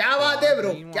for their क्या बात है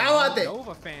bro क्या बात है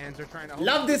Nova fans are trying to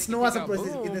love this Nova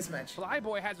support in this match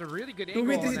Flyboy has a really good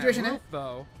 2v3 situation है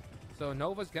though so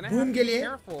Nova's gonna Boom have के to be लिए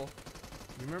careful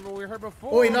you remember what we heard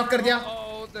before ओए knock कर दिया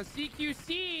oh the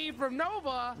CQC from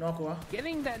Nova knock हुआ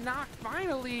getting that knock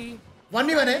finally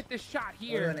 1v1 है this shot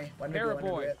here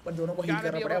PARABOY पर दोनों को हील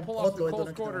करना पड़ेगा बहुत लो है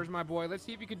दोनों quarters my boy let's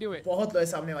see if you can do it बहुत लो है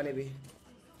सामने वाले भी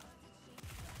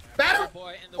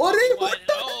PARABOY अरे what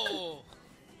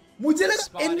मुझे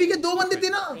लगा एनवी के 2 बंदे थे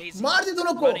ना मार दे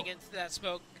दोनों को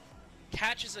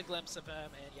catches a glimpse of him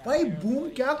and yeah, भाई बूम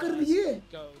क्या कर रही है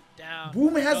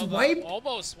boom has wiped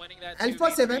almost winning that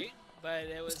Alpha 7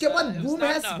 उसके बाद boom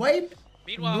has wiped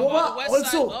Nova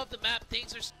also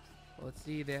let's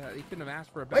see they couldn't have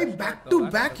asked for a back to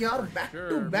back yaar back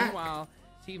to back meanwhile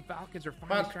Team Falcons are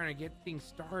finally trying to get things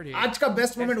started आज का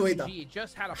best moment वही था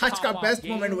आज का best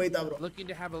moment वही था bro looking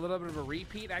to have a little bit of a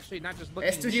repeat actually not just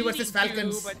looking S2G versus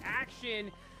Falcons but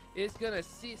action is gonna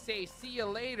say see you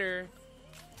later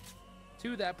to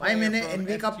that भाई मैंने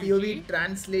N V का POV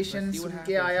translation सुन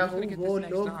के आया हूँ वो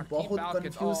लोग बहुत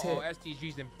कंफ्यूज है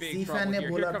सीफैन ने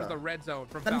बोला था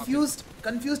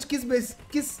कंफ्यूज्ड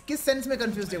किस सेंस में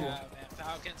कंफ्यूज्ड है वो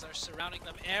Falcons are surrounding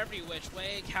them every which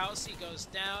way. Kelsey goes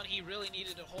down. He really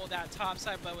needed to hold that top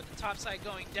side, but with the top side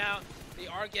going down, they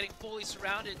are getting fully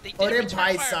surrounded. They did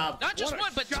return fire. Not just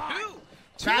one, but two.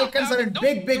 Falcons are in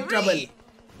big trouble.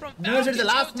 Noah is the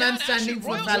last man standing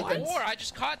for Falcons. I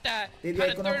just caught that. Kind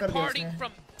of third party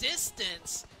from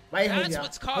distance. That's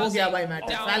what's causing down.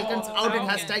 Falcons out in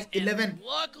 #11.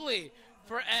 Luckily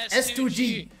for S2G.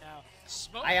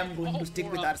 I am going to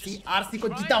stick with RC. RC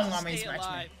को जिताऊंगा मैं इस match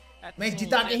में. मैं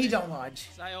जिता के ही जाऊंगा आज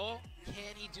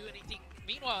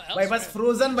भाई बस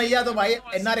फ्रोजन भैया तो भाई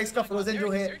NRX का फ्रोजन जो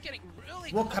है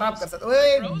वो खराब कर सकता है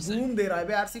ओए बूम दे रहा है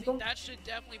बे आरसी को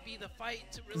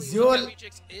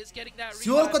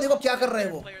ज़ियोल को देखो क्या कर रहे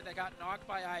हैं वो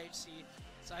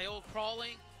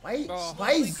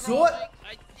भाई ज़ियोल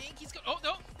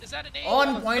ऑन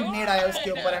पॉइंट नेड आया उसके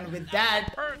ऊपर एंड विद दैट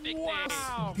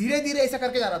धीरे-धीरे ऐसा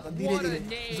करके जा रहा था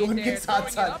धीरे-धीरे जोन के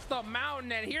साथ-साथ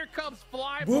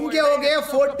बूम के हो गए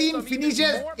 14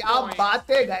 फिनिशेस क्या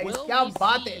बात है गाइस क्या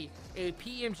बात है a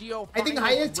PMGO I think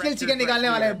highest kill chicken निकालने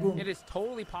वाला है Boom it is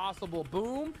totally possible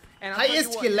Boom and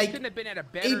highest kill like couldn't have been at a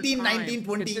better 18 19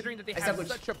 20 considering that they have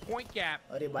such a point gap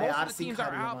अरे भाई most of the RC teams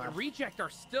are out but Reject are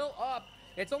still up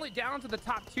it's only down to the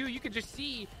top 2 you can just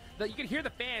see that you can hear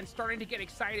the fans starting to get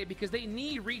excited because they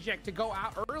need Reject to go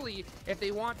out early if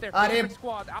they want their favorite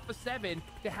squad Alpha 7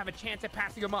 to have a chance at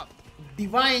passing them up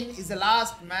Divine is the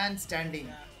last man standing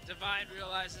Divine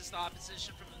realizes the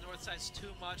opposition from the north side is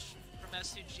too much from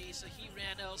S2G, so he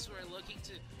ran elsewhere looking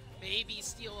to maybe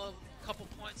steal a couple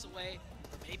points away,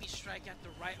 maybe strike at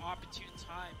the right opportune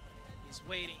time. He's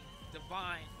waiting.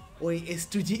 Divine. ओए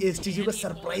S2G को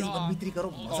surprise 1v3 करो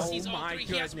मजा oh my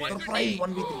goodness surprise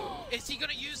 1v3 is he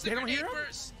gonna use the grenade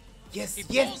first yes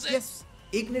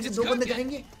एक minute से 2 बंदे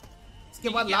जाएंगे इसके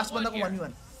बाद लास्ट बंदा को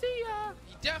 1v1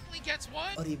 he definitely gets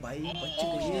one अरे भाई बच्चे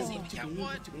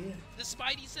गए the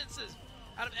spidey senses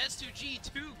out of S2G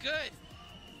too good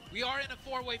we are in a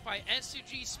 4-way fight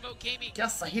S2G Smoke Gaming क्या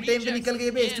सही टाइम पे निकल गए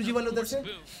बे S2G वाले उधर से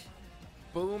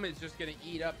Boom is just going to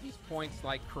eat up these points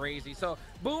like crazy. So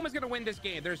Boom is going to win this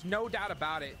game. There's no doubt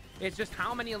about it. It's just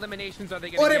how many eliminations are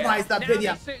they going to get?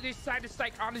 Now they decide to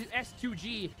strike on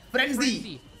S2G.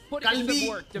 Frenzy. कल भी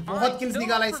बहुत kills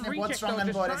निकाला इसने बहुत strong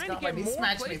gun for इसका but इस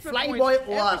match में Flyboy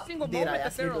OR दे रहा है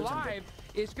असली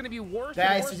It's going to be worse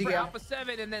and worse for Alpha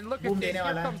 7 and then look at this,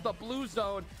 here comes the blue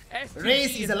zone.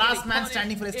 Race is the last man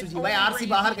standing for S2G. भाई RC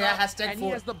बाहर गया #4 and he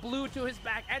has the blue to his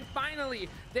back and finally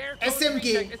there goes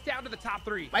SMK. It's down to the top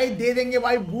 3. भाई दे देंगे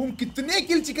भाई Boom कितने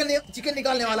kill chicken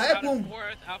निकालने वाला है Boom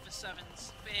Alpha 7's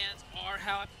fans are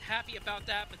happy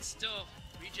about that but still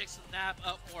Rejects the nab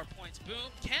up 4 points. Boom.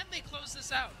 Can they close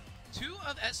this out? 2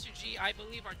 of S2G, I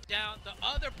believe, are down. The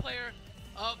other player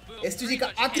of Boom. S2G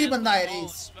का आखिरी बंदा है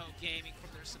race.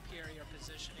 their superior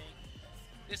positioning.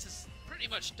 This is pretty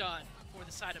much done for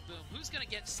the side of Boom. Who's gonna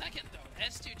get second though?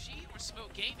 S2G or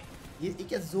Smoke Gaming? ये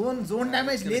क्या zone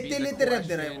damage लेते रह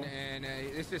दे रहे हैं वो. And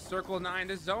this is Circle 9.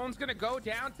 The zone's gonna go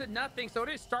down to nothing, so it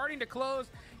is starting to close.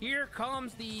 Here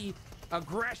comes the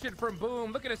aggression from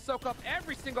Boom, looking to soak up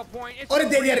every single point. It's और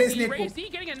दे दिया race ने को. Razy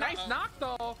getting a nice knock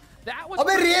though. That was.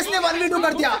 अबे race ने 1v2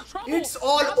 कर दिया. It's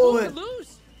all over.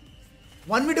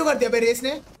 1v2 कर दिया बे रेस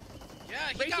ने. Yeah,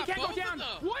 he got both of them.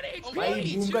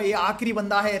 भाई Boom का ये आखिरी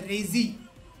बंदा है Razy.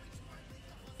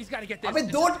 अबे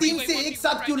दो टीम से एक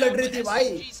साथ क्यों लड़ रहे थे भाई?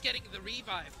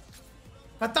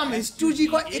 खत्म. S2G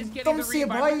को एकदम से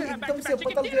भाई एकदम से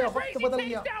बदल गया, वक्त बदल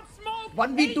गया.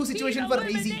 1v2 सिचुएशन पर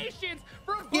Razy.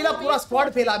 अकेला पूरा स्क्वाड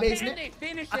फैला बे इसने.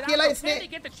 अकेला इसने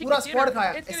पूरा स्क्वाड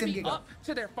खाया SMG का.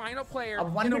 अब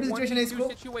 1v2 सिचुएशन है इसको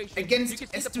अगेंस्ट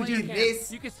S2G रेस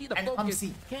एंड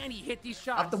हमसी.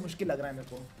 अब तो मुश्किल लग रहा है मेरे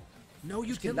को. No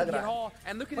utility at all.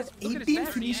 And look at this. 18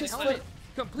 finishes for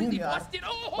completely busted.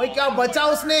 Oh, भाई क्या बचा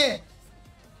उसने?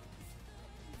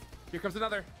 Here comes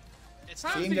another.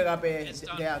 सेम जगह पे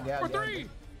गया.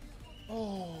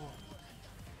 Oh,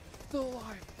 still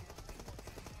alive.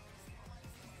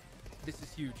 This is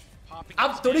huge.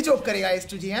 अब थोड़ी चोक करेगा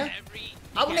S2G हैं?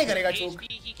 अब नहीं करेगा चोक.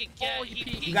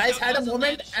 You guys had a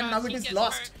moment and now it is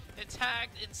lost.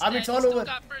 अब it's all over.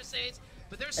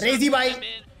 Razy भाई.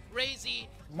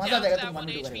 मजा देगा तुम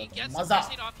 1v2 करेगा. मजा.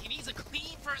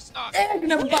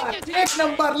 एक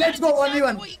नंबर. Let's go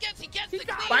 1v1.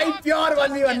 भाई प्योर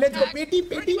 1v1. Let's go. पेटी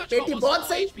बहुत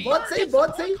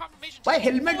सही. भाई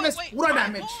हेलमेट में पूरा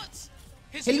डैमेज.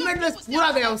 हेलमेट में पूरा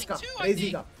गया उसका Razy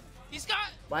का.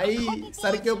 भाई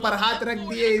सर के ऊपर हाथ रख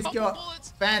दिए इसके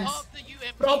fans.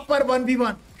 Proper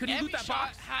 1v1.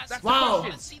 Wow.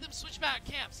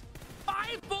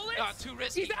 5 bullets. Too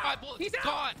risky. 5 bullets. He's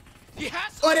gone. He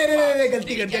has to. अरे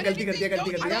गलती कर दिया.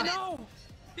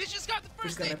 He's just got the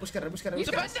first thing. Push कर रहा है.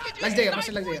 लग जाएगा. He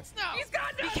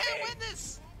can't win this.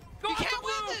 He can't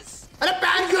win this. अरे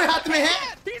पैन क्यों हाथ में है?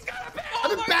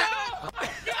 अबे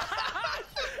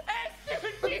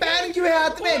पैन क्यों है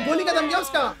हाथ में? गोली का दम क्या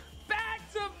उसका?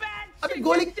 अबे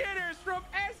गोली.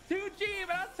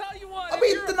 अबे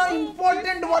इतना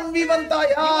इंपॉर्टेंट 1v1 था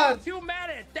यार.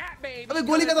 अबे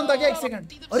गोली खत्म था क्या? 1 सेकंड.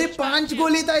 अरे 5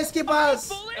 गोली था इसके पास.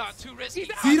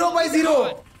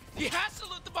 0/0. He has to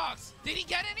loot the box. Did he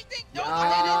get anything? No, he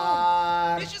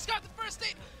didn't. He's just got the first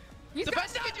aid. The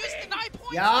best he can do is the 9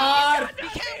 points. यार. He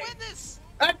can't win this.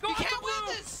 He can't win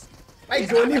this. भाई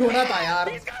गोली होना था यार.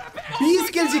 20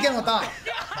 किल chicken होता.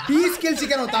 20 किल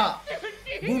chicken होता.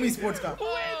 Boom sports का.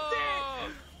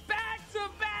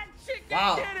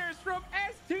 Wow.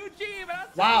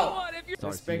 Wow.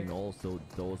 Respect. Also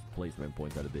those placement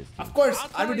points out of this team. Of course,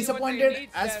 are we disappointed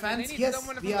as fans? Yes,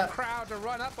 we are. Crowd to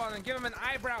run up on and give him an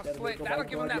eyebrow split. That'll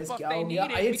give him that buff they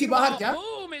needed. IHC बाहर क्या?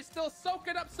 Boom is still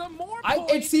soaking up some more.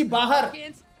 IHC बाहर.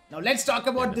 Now let's talk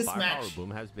about this match. Boom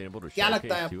has been able to क्या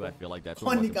लगता है too. I feel like that's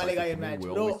कौन निकालेगा ये match,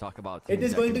 bro? It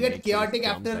is going to get chaotic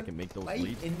after. As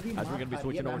we're going to be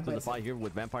switching over to the fight here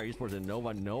with Vampire Esports and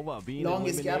Nova being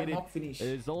eliminated.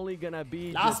 It's only going to be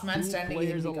last man just 2 standing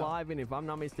players alive, and if I'm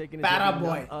not mistaken, it's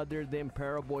PARABOY. none other than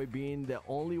PARABOY being the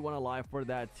only one alive for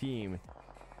that team.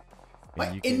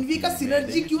 भाई Envy का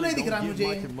synergy क्यों नहीं दिख रहा मुझे?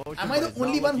 Am I the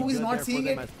only one who is not seeing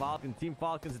it? Team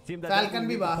Falcons, a team that Falcon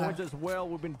भी बाहर. as well.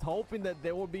 We've been hoping that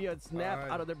there will be a snap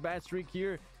out of their bad streak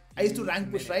here. I used to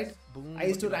rank push, right? I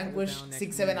used to rank push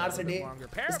 6-7 hours a day.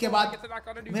 इसके बाद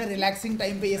मैं relaxing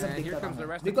time पे ये सब देखता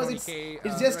था. Because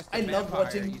it's just I love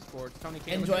watching,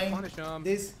 enjoying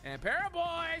this. And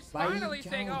PARABOY finally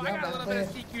saying, "Oh, I got a little bit of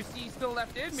CQC still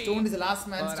left in me." Stoned is the last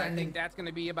man But I standing. think that's going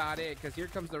to be about it because here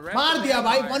comes the rest. मार दिया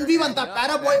भाई. 1v1 था.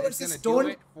 PARABOY versus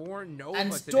Stoned,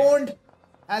 and Stoned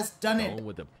has done it.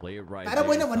 With the player right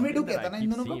PARABOY ने there, 1v2 something किया था that ना I in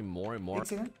keep दोनों को. seeing more and more. एक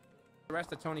second. The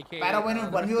rest of Tony K. PARABOY ने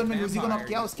 1v1 में लूजी को नॉक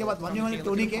किया. उसके बाद 1v1 में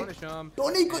टोनी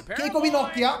के को भी नॉक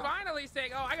किया. Finally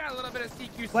saying, "Oh, I got a little bit of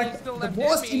CQC But still the left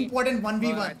most in me." important But I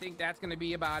 1v1. think that's going to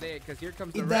be about it because here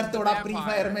comes the इधर rest of थोड़ा Vampire. Free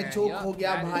Fire में And choke yup, हो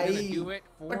गया that is भाई. gonna do it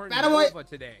for But PARABOY, Nova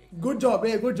today. good job,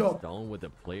 good job. Stone with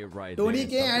the player right Tony there.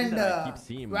 K Something and that I keep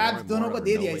seeing more Wabs and दोनों more को of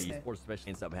they Nova दिया इसने. Esports,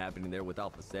 especially ends up happening there with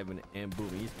Alpha 7 and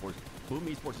Boom Esports. Boom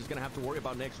Esports is going to have to worry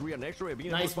about next rear being Nice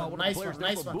able to spot one, one of nice the players one,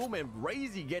 there, nice but one. Boom and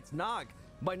Razy gets knocked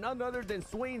by none other than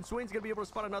Swain. Swain's going to be able to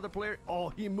spot another player. Oh,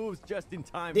 he moves just in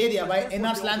time. दे दिया भाई. But NR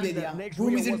that's slam what दे दिया. next Boom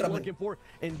rear is in was trouble. looking for,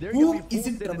 and they're Boom going to be is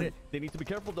in full trouble. sending it. They need to be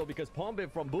careful though because Pombe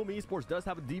from Boom Esports does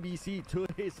have a DBC to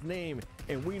his name,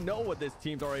 and we know what these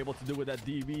teams are able to do with that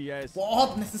DBS.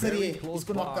 बहुत necessary है Very close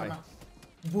इसको knock by. करना.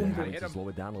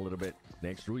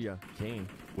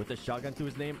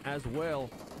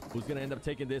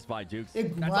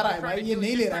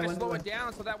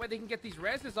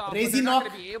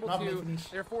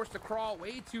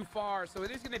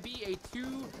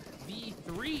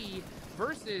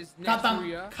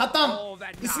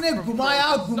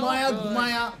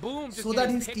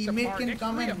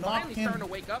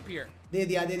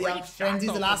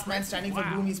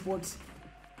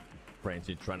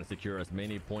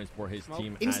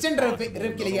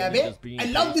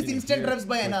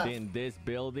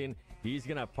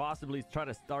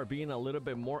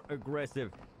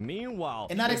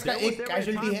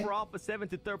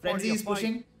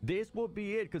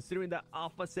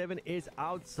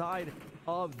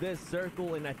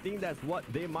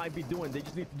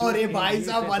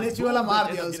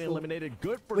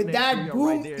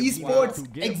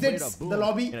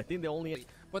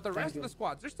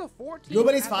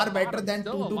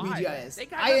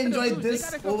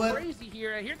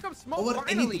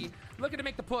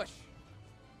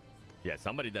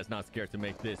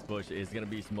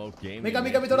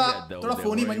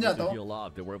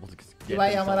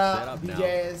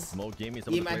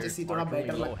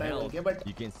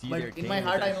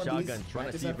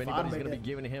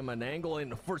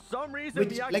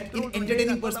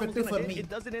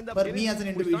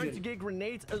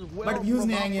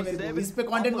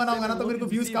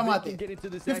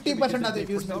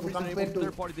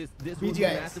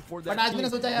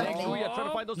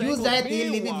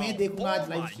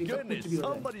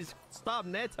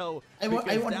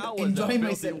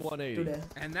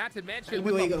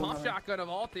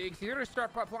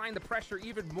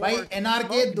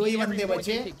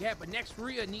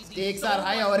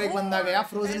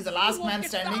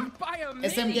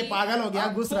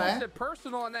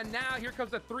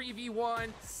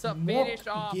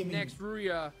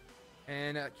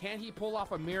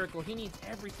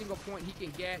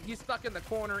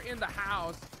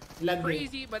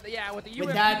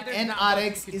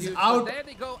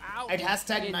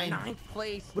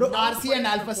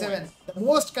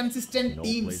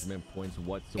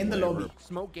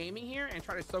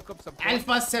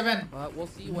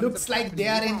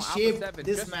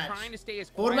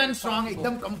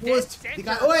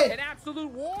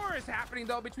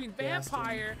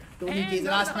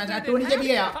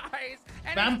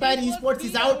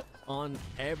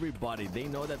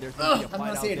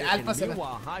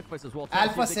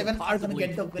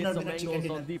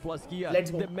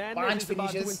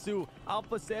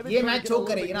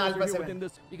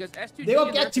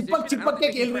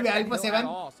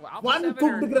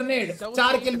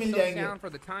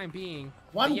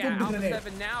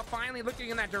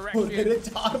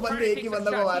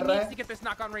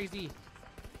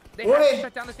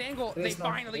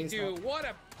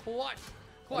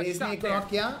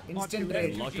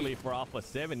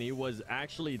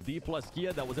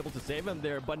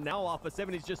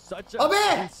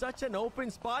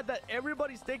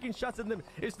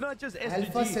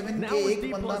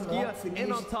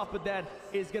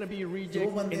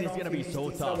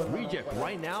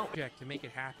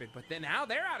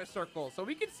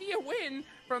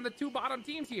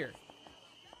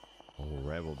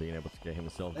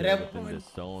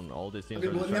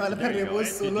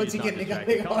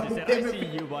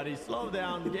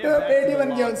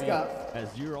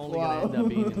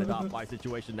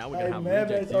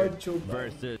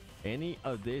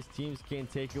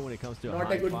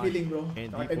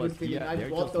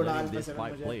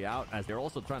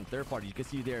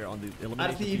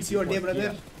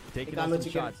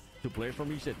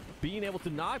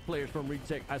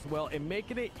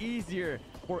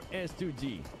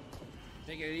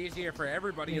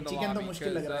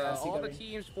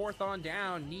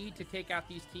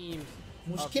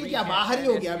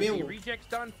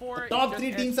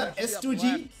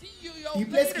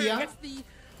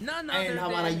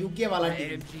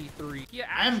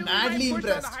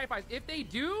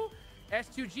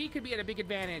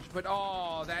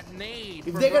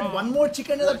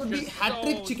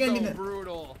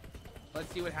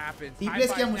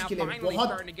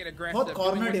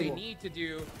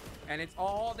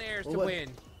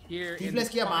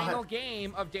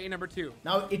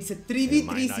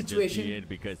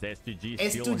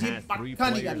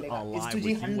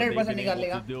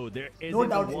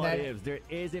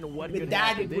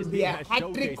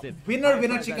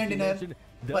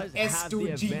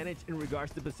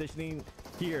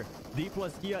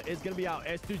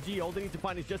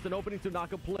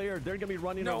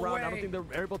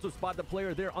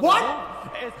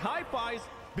 is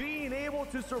being able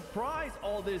to surprise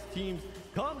all these teams,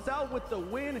 comes out with the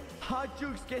win.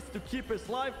 Hajux gets to keep his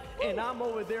life, and I'm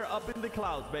over there up in the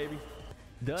clouds, baby.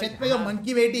 चेत पे जो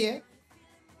monkey बेटी है,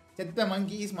 चेत पे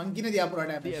monkey, इस monkey ने दिया पूरा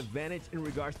The damage. advantage in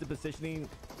regards to positioning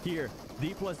here.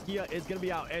 D plus Kia is going to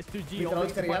be out. S2G only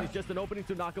is just an opening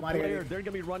to knock a player. They're going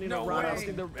to be running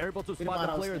around. They're able to spot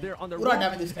the player there on the पूरा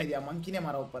damage उसने दिया, monkey ने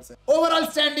मारा ऊपर से. Overall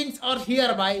standings are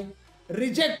here by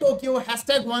Reject Tokyo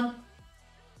 #1,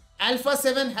 Alpha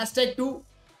 7 #2.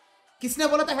 किसने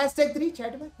बोला था #3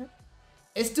 चैट में?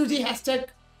 S2G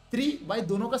 #3 भाई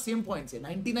दोनों का सेम पॉइंट्स है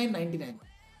 99-99.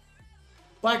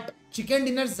 बट चिकन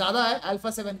डिनर ज्यादा है अल्फा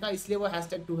 7 का, इसलिए वो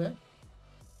 #2 है.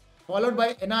 Followed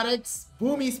by NRX,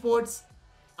 boom esports,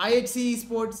 IHC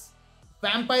esports,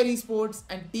 vampire esports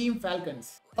and team falcons.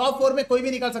 Top 4 में कोई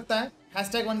भी निकल सकता है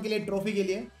 #1 के लिए, ट्रॉफी के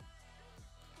लिए.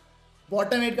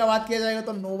 बॉटम 8 का बात किया जाएगा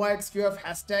तो नोवा XQF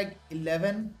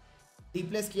 #11,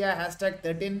 टीप्लेस किया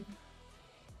 #13.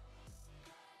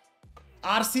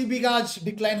 RCB का आज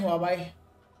डिक्लाइन हुआ भाई,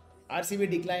 RCB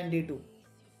डिक्लाइन डे 2.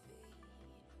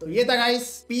 तो ये था गाइस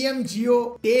PMGO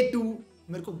डे 2.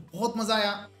 मेरे को बहुत मजा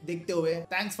आया देखते हुए.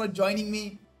 Thanks for joining me.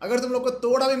 अगर तुम लोग को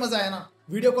थोड़ा भी मजा आया ना,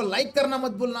 वीडियो को लाइक करना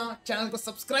मत भूलना, चैनल को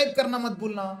सब्सक्राइब करना मत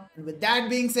भूलना. विद दैट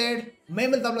बीइंग सेड, मैं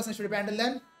मिलता हूं नेक्स्ट वीडियो पे. Until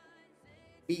then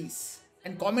peace.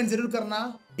 And comment जरूर करना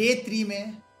डे 3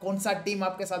 में कौन सा टीम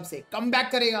आपके हिसाब से कम बैक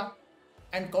करेगा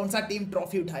एंड कौन सा टीम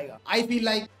ट्रॉफी उठाएगा. आई फील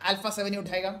लाइक अल्फा 7 ही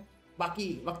उठाएगा, बाकी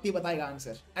वक्त ही बताएगा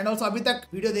आंसर. एंड ऑल्सो अभी तक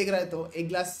वीडियो देख रहे हो तो एक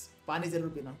गिलास पानी जरूर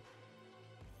पीना.